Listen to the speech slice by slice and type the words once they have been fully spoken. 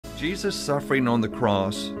Jesus' suffering on the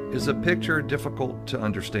cross is a picture difficult to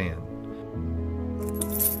understand.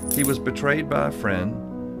 He was betrayed by a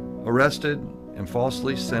friend, arrested, and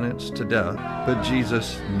falsely sentenced to death, but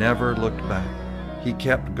Jesus never looked back. He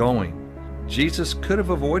kept going. Jesus could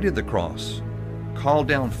have avoided the cross, called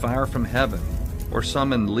down fire from heaven, or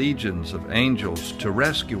summoned legions of angels to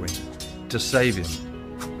rescue him, to save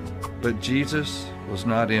him. But Jesus was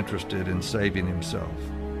not interested in saving himself.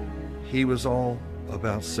 He was all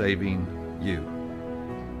about saving you.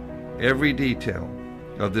 Every detail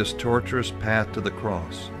of this torturous path to the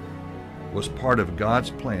cross was part of God's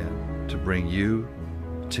plan to bring you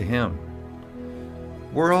to Him.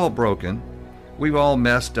 We're all broken. We've all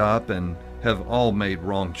messed up and have all made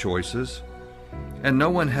wrong choices. And no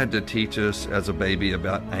one had to teach us as a baby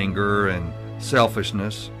about anger and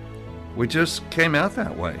selfishness. We just came out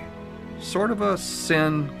that way, sort of a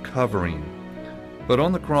sin covering. But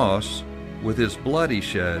on the cross, with His blood He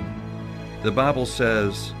shed, the Bible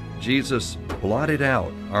says Jesus blotted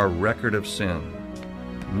out our record of sin,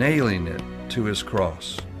 nailing it to His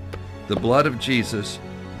cross. The blood of Jesus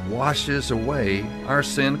washes away our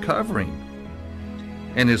sin covering.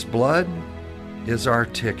 And His blood is our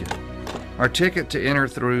ticket to enter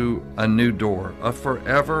through a new door, a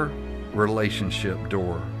forever relationship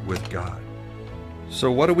door with God.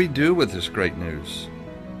 So what do we do with this great news?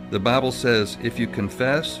 The Bible says if you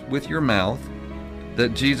confess with your mouth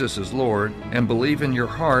that Jesus is Lord and believe in your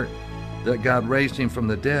heart that God raised Him from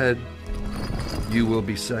the dead, you will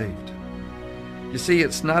be saved. You see,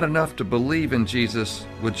 it's not enough to believe in Jesus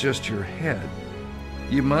with just your head.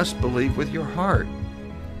 You must believe with your heart.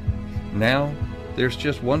 Now, there's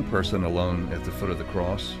just one person alone at the foot of the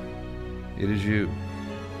cross. It is you.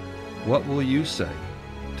 What will you say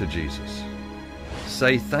to Jesus?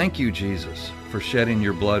 Say, "Thank you, Jesus, for shedding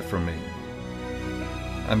your blood for me.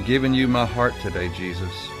 I'm giving you my heart today,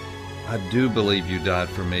 Jesus. I do believe you died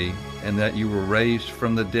for me and that you were raised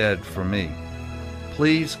from the dead for me.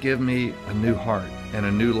 Please give me a new heart and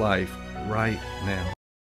a new life right now."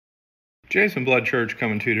 Jason Blood Church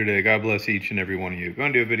coming to you today. God bless each and every one of you.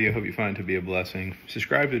 Going to do a video, hope you find it to be a blessing.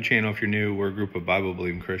 Subscribe to the channel if you're new. We're a group of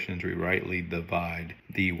Bible-believing Christians. We rightly divide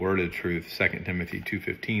the word of truth. 2 Timothy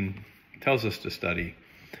 2:15 tells us to study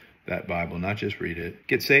that Bible, not just read it.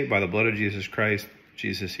 Get saved by the blood of Jesus Christ.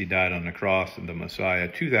 Jesus, He died on the cross, and the Messiah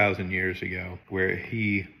 2,000 years ago, where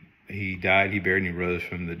He died, He buried, and He rose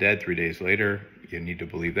from the dead 3 days later. You need to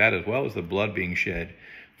believe that, as well as the blood being shed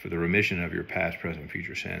for the remission of your past, present,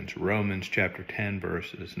 future sins. Romans chapter 10,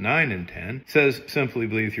 verses 9 and 10 says, simply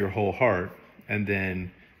believe with your whole heart. And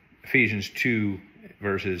then Ephesians 2,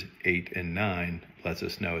 verses 8 and 9 lets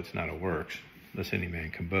us know it's not of works, lest any man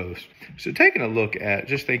can boast. So taking a look at,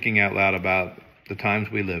 just thinking out loud about the times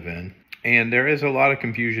we live in, and there is a lot of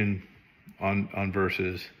confusion on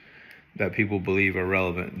verses that people believe are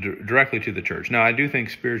relevant directly to the church. Now, I do think,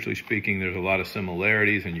 spiritually speaking, there's a lot of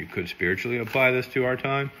similarities, and you could spiritually apply this to our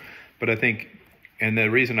time. But I think, and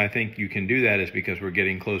the reason I think you can do that is because we're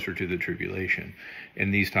getting closer to the tribulation,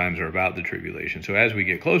 and these times are about the tribulation. So as we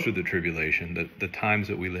get closer to the tribulation, the times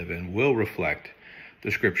that we live in will reflect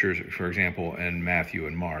the scriptures, for example, in Matthew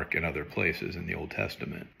and Mark and other places in the Old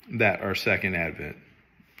Testament that are Second Advent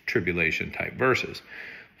tribulation type verses.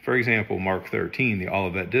 For example, Mark 13, the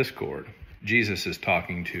Olivet Discord. Jesus is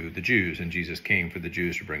talking to the Jews, and Jesus came for the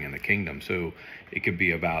Jews to bring in the kingdom. So it could be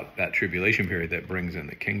about that tribulation period that brings in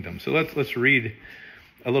the kingdom. So let's read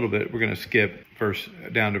a little bit. We're going to skip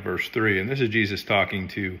down to verse 3, and this is Jesus talking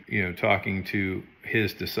to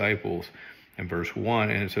His disciples in verse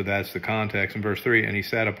 1, and so that's the context. In verse 3, and He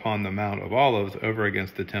sat upon the Mount of Olives over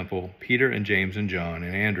against the temple. Peter and James and John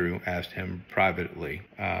and Andrew asked Him privately.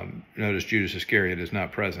 Notice Judas Iscariot is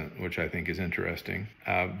not present, which I think is interesting.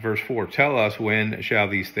 Verse 4, tell us, when shall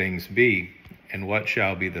these things be, and what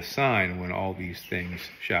shall be the sign when all these things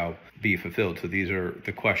shall be fulfilled? So these are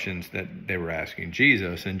the questions that they were asking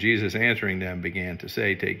Jesus, and Jesus answering them began to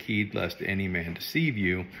say, take heed lest any man deceive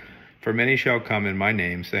you. For many shall come in my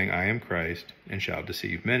name, saying, I am Christ, and shall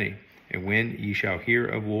deceive many. And when ye shall hear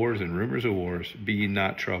of wars and rumors of wars, be ye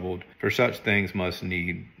not troubled, for such things must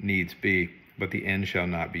needs be, but the end shall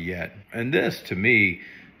not be yet. And this, to me,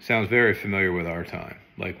 sounds very familiar with our time.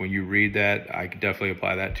 Like when you read that, I could definitely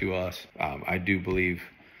apply that to us. I do believe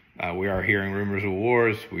we are hearing rumors of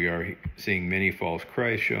wars. We are seeing many false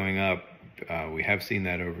Christs showing up. We have seen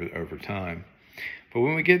that over time. But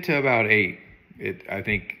when we get to about 8, I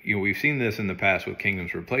think we've seen this in the past with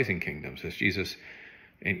kingdoms replacing kingdoms, as Jesus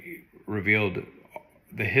revealed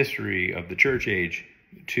the history of the church age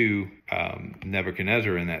to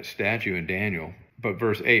Nebuchadnezzar in that statue in Daniel. But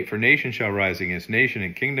verse 8, for nation shall rise against nation,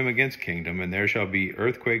 and kingdom against kingdom, and there shall be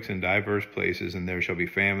earthquakes in diverse places, and there shall be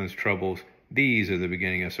famines, troubles. These are the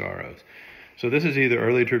beginning of sorrows. So this is either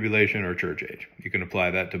early tribulation or church age. You can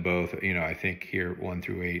apply that to both. I think here 1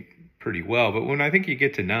 through 8 pretty well. But when I think you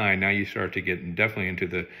get to 9, now you start to get definitely into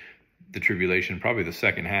the tribulation, probably the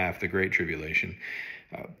second half, the great tribulation.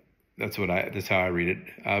 That's how I read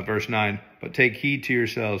it. Verse 9, but take heed to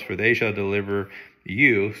yourselves, for they shall deliver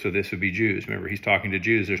you. So this would be Jews. Remember, he's talking to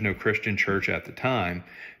Jews. There's no Christian church at the time.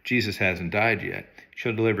 Jesus hasn't died yet.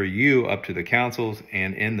 Shall deliver you up to the councils,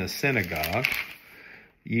 and in the synagogue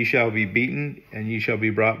ye shall be beaten, and ye shall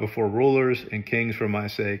be brought before rulers and kings for my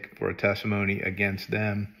sake, for a testimony against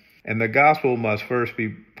them. And the gospel must first be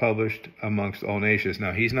published amongst all nations.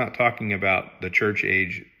 Now, he's not talking about the church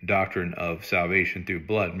age doctrine of salvation through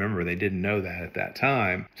blood. Remember, they didn't know that at that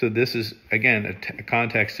time. So this is, again, a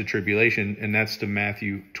context to tribulation, and that's to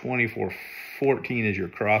Matthew 24:14 as your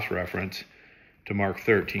cross-reference to Mark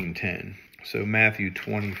 13:10. So Matthew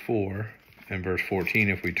 24 and verse 14,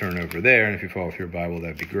 if we turn over there, and if you follow with your Bible,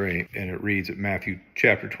 that'd be great. And it reads at Matthew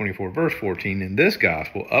chapter 24, verse 14, and this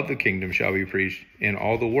gospel of the kingdom shall be preached in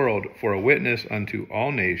all the world for a witness unto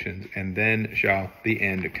all nations, and then shall the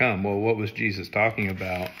end come. Well, what was Jesus talking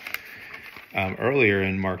about earlier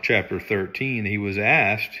in Mark chapter 13? He was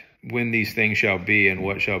asked when these things shall be and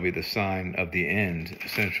what shall be the sign of the end,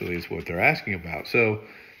 essentially is what they're asking about. So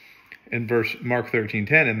in Mark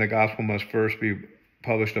 13:10, and the gospel must first be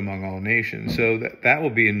published among all nations. So that will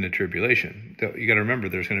be in the tribulation. You got to remember,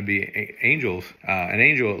 there's going to be angels, an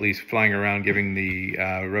angel at least flying around giving the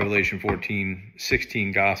Revelation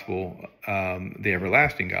 14:16 gospel, the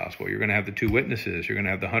everlasting gospel. You're going to have the two witnesses. You're going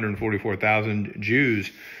to have the 144,000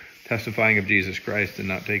 Jews testifying of Jesus Christ and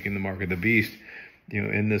not taking the mark of the beast.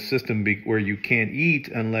 In this system where you can't eat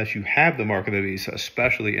unless you have the mark of the beast,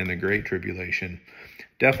 especially in the Great Tribulation.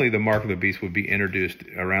 Definitely the mark of the beast would be introduced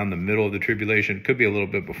around the middle of the tribulation. Could be a little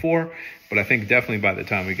bit before, but I think definitely by the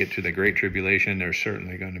time we get to the Great Tribulation, they're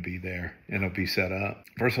certainly going to be there, and it'll be set up.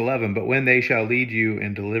 Verse 11, but when they shall lead you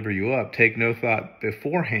and deliver you up, take no thought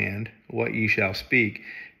beforehand what ye shall speak,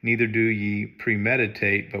 neither do ye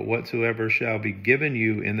premeditate, but whatsoever shall be given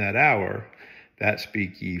you in that hour, that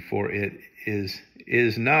speak ye, for it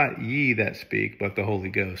is not ye that speak, but the Holy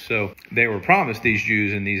Ghost. So they were promised, these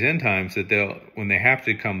Jews in these end times, that when they have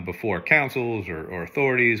to come before councils or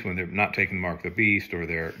authorities, when they're not taking the mark of the beast, or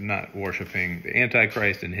they're not worshiping the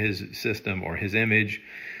Antichrist and his system or his image,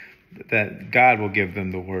 that God will give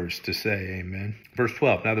them the words to say, amen. Verse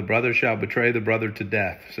 12, now the brother shall betray the brother to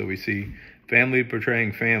death. So we see family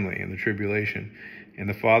betraying family in the tribulation. And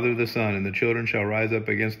the father the son, and the children shall rise up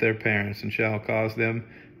against their parents, and shall cause them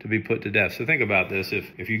to be put to death. So think about this.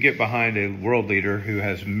 If you get behind a world leader who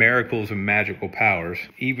has miracles and magical powers,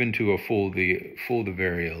 even to fool the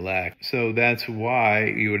very elect. So that's why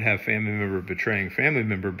you would have family member betraying family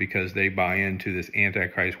member, because they buy into this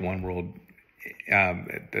Antichrist one world,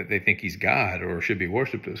 that they think he's God or should be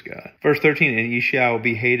worshipped as God. Verse 13, and ye shall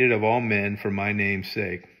be hated of all men for my name's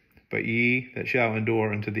sake. But ye that shall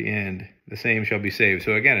endure unto the end, the same shall be saved.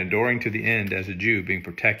 So again, enduring to the end as a Jew, being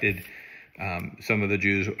protected. Some of the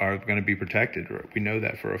Jews are going to be protected. We know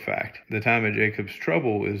that for a fact. The time of Jacob's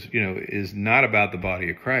trouble is not about the body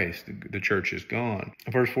of Christ. The church is gone.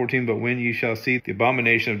 Verse 14, but when ye shall see the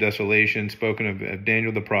abomination of desolation spoken of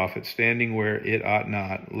Daniel the prophet, standing where it ought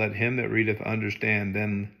not, let him that readeth understand,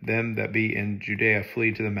 then them that be in Judea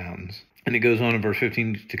flee to the mountains. And it goes on in verse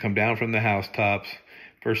 15, to come down from the housetops.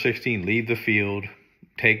 Verse 16, leave the field,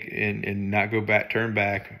 take and not go back, turn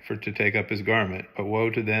back to take up his garment. But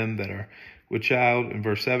woe to them that are with child. In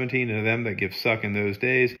verse 17, and to them that give suck in those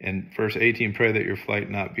days. And verse 18, pray that your flight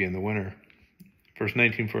not be in the winter. Verse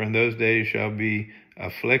 19, for in those days shall be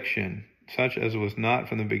affliction, such as was not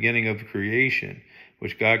from the beginning of the creation,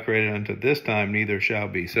 which God created unto this time, neither shall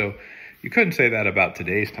be. So you couldn't say that about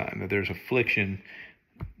today's time, that there's affliction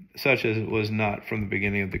such as it was not from the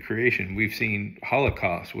beginning of the creation. We've seen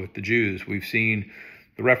Holocaust with the Jews. We've seen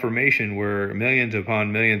the Reformation, where millions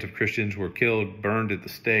upon millions of Christians were killed, burned at the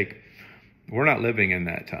stake. We're not living in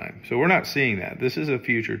that time. So we're not seeing that. This is a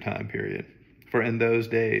future time period. For in those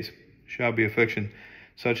days shall be affliction,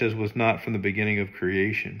 such as was not from the beginning of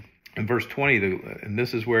creation. In verse 20, and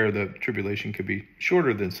this is where the tribulation could be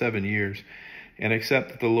shorter than 7 years. And except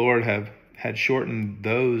that the Lord had shortened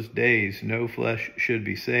those days, no flesh should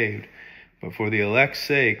be saved. But for the elect's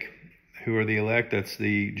sake, who are the elect, that's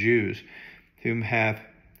the Jews, whom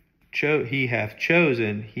he hath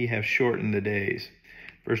chosen, he hath shortened the days.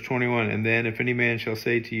 Verse 21, and then if any man shall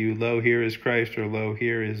say to you, lo, here is Christ, or lo,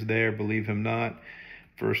 here is there, believe him not.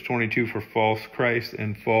 Verse 22, for false Christ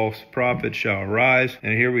and false prophets shall arise.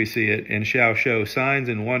 And here we see it, and shall show signs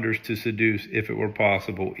and wonders to seduce, if it were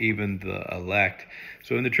possible, even the elect.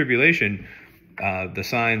 So in the tribulation, the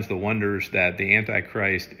signs, the wonders that the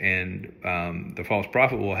Antichrist and the false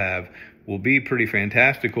prophet will have will be pretty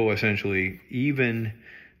fantastical, essentially, even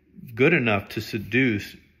good enough to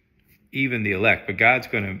seduce even the elect. But God's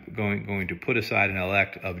going to put aside an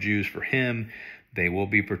elect of Jews for him. They will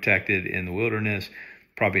be protected in the wilderness,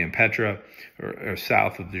 probably in Petra or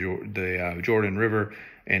south of the Jordan River,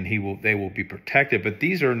 and they will be protected. But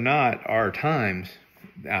these are not our times.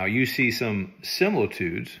 Now, you see some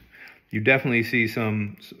similitudes. You definitely see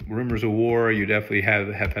some rumors of war. You definitely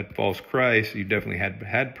have had false Christ. You definitely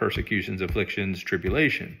had persecutions, afflictions,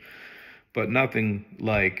 tribulation. But nothing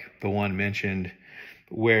like the one mentioned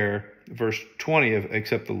where verse 20,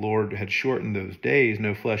 except the Lord had shortened those days,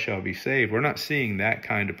 no flesh shall be saved. We're not seeing that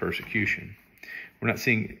kind of persecution. We're not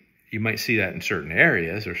seeing, you might see that in certain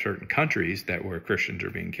areas or certain countries where Christians are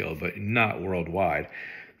being killed, but not worldwide.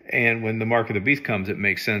 And when the mark of the beast comes, it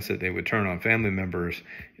makes sense that they would turn on family members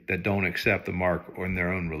that don't accept the mark in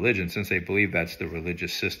their own religion, since they believe that's the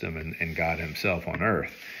religious system and God himself on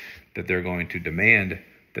earth, that they're going to demand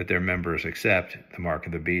that their members accept the mark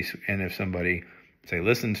of the beast. And if somebody, say,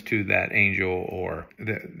 listens to that angel, or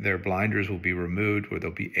their blinders will be removed, where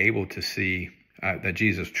they'll be able to see that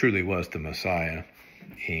Jesus truly was the Messiah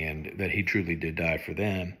and that he truly did die for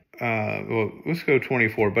them. Well, let's go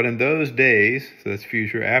 24. But in those days, so that's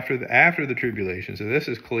future, after the tribulation, so this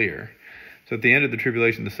is clear. So at the end of the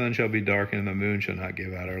tribulation, the sun shall be darkened and the moon shall not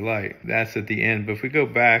give out her light. That's at the end. But if we go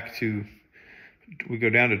down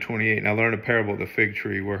to 28, and I learned a parable of the fig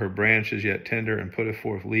tree, where her branch is yet tender and putteth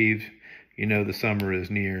forth leaves, you know the summer is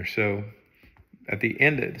near. So at the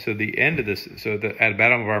end of this, at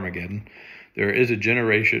Battle of Armageddon, there is a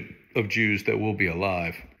generation of Jews that will be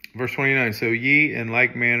alive. Verse 29, so ye in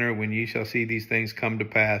like manner, when ye shall see these things come to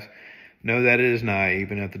pass, know that it is nigh,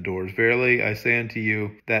 even at the doors. Verily I say unto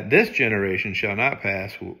you, that this generation shall not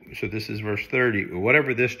pass. So this is verse 30,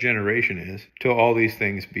 whatever this generation is, till all these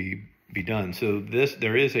things be done. So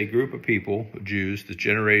there is a group of people, Jews, the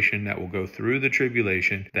generation that will go through the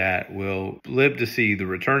tribulation, that will live to see the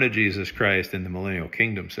return of Jesus Christ and the millennial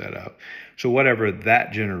kingdom set up. So whatever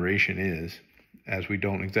that generation is, as we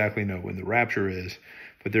don't exactly know when the rapture is,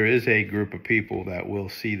 but there is a group of people that will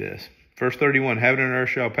see this. Verse 31, heaven and earth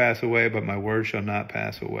shall pass away, but my word shall not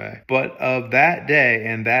pass away. But of that day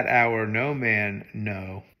and that hour no man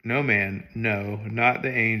know, not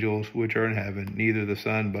the angels which are in heaven, neither the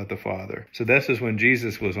Son, but the Father. So this is when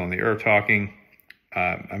Jesus was on the earth talking.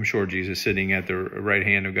 I'm sure Jesus, sitting at the right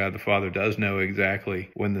hand of God the Father, does know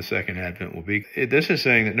exactly when the second advent will be. This is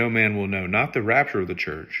saying that no man will know, not the rapture of the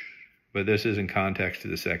church, but this is in context to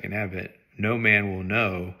the second advent. No man will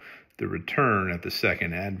know the return at the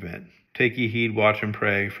second advent. Take ye heed, watch and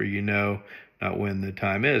pray, for you know not when the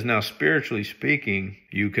time is. Now, spiritually speaking,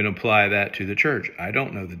 you can apply that to the church. I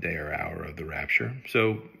don't know the day or hour of the rapture.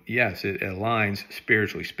 So, yes, it aligns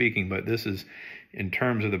spiritually speaking, but this is, in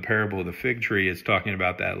terms of the parable of the fig tree, it's talking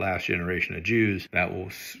about that last generation of Jews that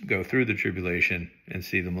will go through the tribulation and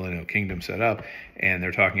see the millennial kingdom set up. And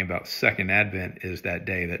they're talking about second advent is that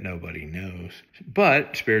day that nobody knows.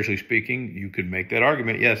 But spiritually speaking, you could make that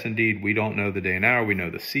argument. Yes, indeed, we don't know the day and hour. We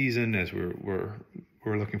know the season, as we're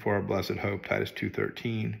looking for our blessed hope, Titus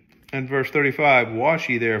 2:13. And verse 35, watch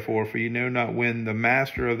ye therefore, for ye know not when the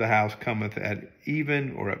master of the house cometh, at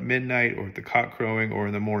even, or at midnight, or at the cock crowing, or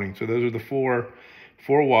in the morning. So those are the four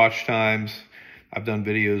watch times. I've done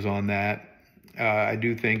videos on that. I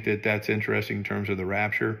do think that that's interesting in terms of the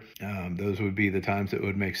rapture. Those would be the times that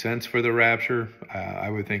would make sense for the rapture. I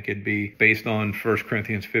would think it'd be based on 1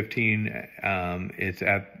 Corinthians 15. It's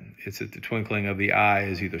at the twinkling of the eye,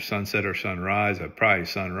 is either sunset or sunrise. Probably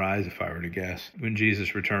sunrise if I were to guess. When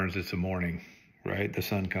Jesus returns, it's the morning, right? The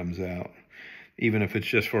sun comes out, even if it's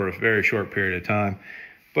just for a very short period of time.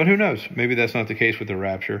 But who knows? Maybe that's not the case with the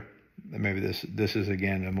rapture. Maybe this is,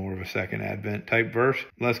 again, a more of a second advent type verse.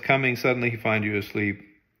 Lest coming suddenly he find you asleep.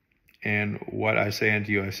 And what I say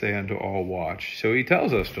unto you, I say unto all, watch. So he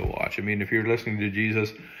tells us to watch. I mean, if you're listening to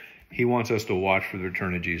Jesus, he wants us to watch for the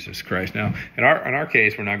return of Jesus Christ. Now, in our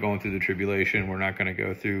case, we're not going through the tribulation. We're not going to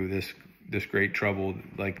go through this great trouble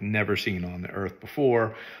like never seen on the earth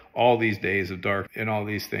before. All these days of dark and all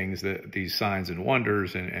these things, these signs and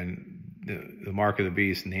wonders and the mark of the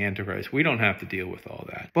beast and the Antichrist. We don't have to deal with all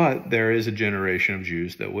that. But there is a generation of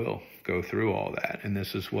Jews that will go through all that. And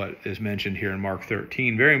this is what is mentioned here in Mark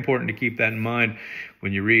 13. Very important to keep that in mind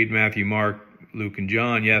when you read Matthew, Mark, Luke, and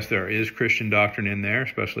John, yes, there is Christian doctrine in there,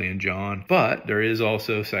 especially in John, but there is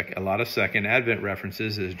also a lot of second advent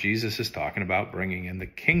references as Jesus is talking about bringing in the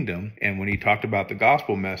kingdom. And when he talked about the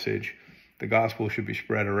gospel message, the gospel should be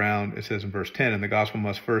spread around, it says in verse 10, and the gospel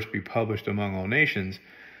must first be published among all nations.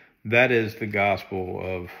 That is the gospel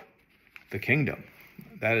of the kingdom.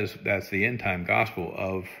 That's the end time gospel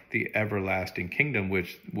of the everlasting kingdom,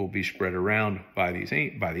 which will be spread around by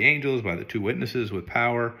the angels, by the 2 witnesses with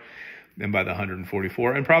power, and by the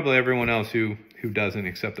 144, and probably everyone else who doesn't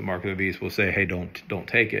accept the mark of the beast will say, hey, don't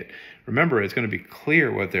take it. Remember, it's going to be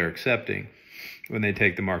clear what they're accepting when they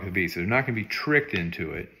take the mark of the beast. They're not going to be tricked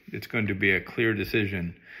into it. It's going to be a clear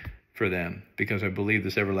decision for them, because I believe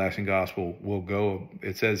this everlasting gospel will go,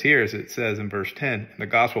 it says here, as it says in verse 10, the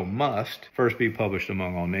gospel must first be published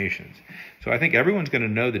among all nations. So I think everyone's going to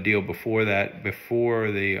know the deal before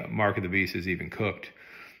the mark of the beast is even cooked,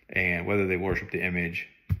 and whether they worship the image,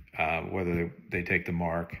 whether they take the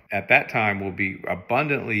mark. At that time will be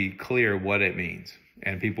abundantly clear what it means,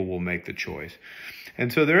 and people will make the choice.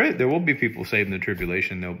 And so there will be people saved in the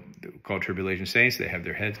tribulation. They'll call tribulation saints. They have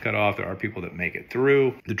their heads cut off. There are people that make it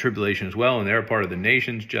through the tribulation as well, and they're a part of the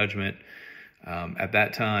nation's judgment. At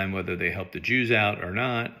that time, whether they help the Jews out or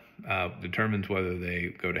not determines whether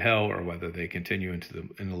they go to hell or whether they continue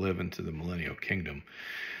and live into the millennial kingdom.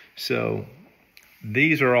 So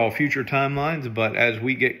these are all future timelines, but as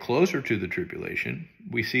we get closer to the tribulation,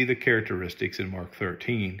 we see the characteristics in Mark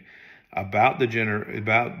 13 about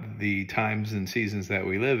the times and seasons that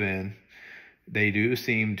we live in. They do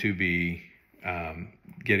seem to be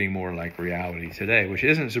getting more like reality today, which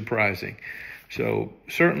isn't surprising. So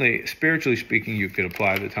certainly, spiritually speaking, you could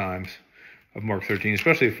apply the times of Mark 13,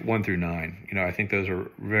 especially 1 through 9. I think those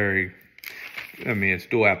are very, it's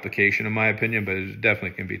dual application in my opinion, but it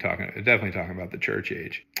definitely can be talking about the church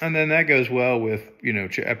age. And then that goes well with,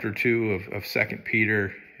 chapter 2 of 2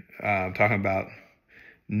 Peter, talking about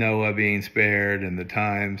Noah being spared and the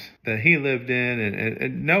times that he lived in.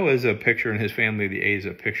 And Noah is a picture, and his family, the is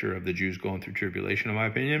a picture of the Jews going through tribulation, in my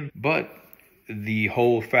opinion. But the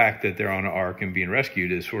whole fact that they're on an ark and being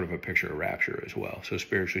rescued is sort of a picture of rapture as well. So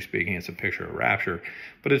spiritually speaking, it's a picture of rapture,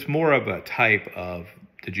 but it's more of a type of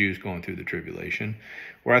the Jews going through the tribulation,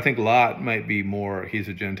 where I think Lot might be more, he's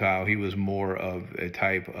a Gentile, he was more of a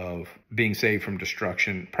type of being saved from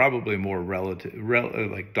destruction, probably more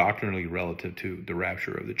like doctrinally relative to the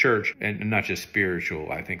rapture of the church, and not just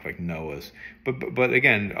spiritual, I think, like Noah's. But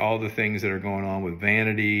again, all the things that are going on with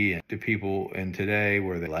vanity and to people in today,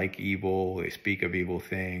 where they like evil, they speak of evil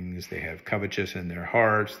things, they have covetousness in their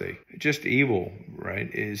hearts, they just evil, right,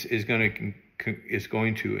 is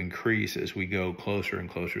going to increase as we go closer and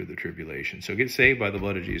closer to the tribulation. So get saved by the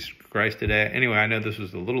blood of Jesus Christ today. Anyway, I know this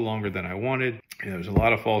was a little longer than I wanted. There's a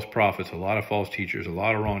lot of false prophets, a lot of false teachers, a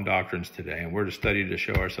lot of wrong doctrines today, and we're to study to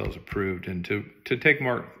show ourselves approved, and to take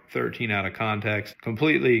Mark 13 out of context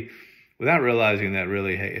completely without realizing that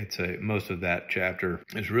really, hey, most of that chapter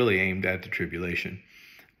is really aimed at the tribulation.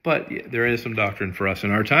 But yeah, there is some doctrine for us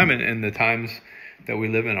in our time, and the times that we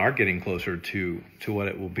live in are getting closer to what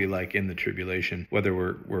it will be like in the tribulation, whether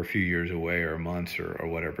we're a few years away or months or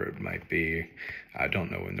whatever it might be. I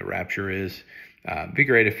don't know when the rapture is. It'd be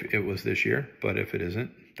great if it was this year, but if it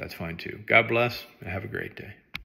isn't, that's fine too. God bless, and have a great day.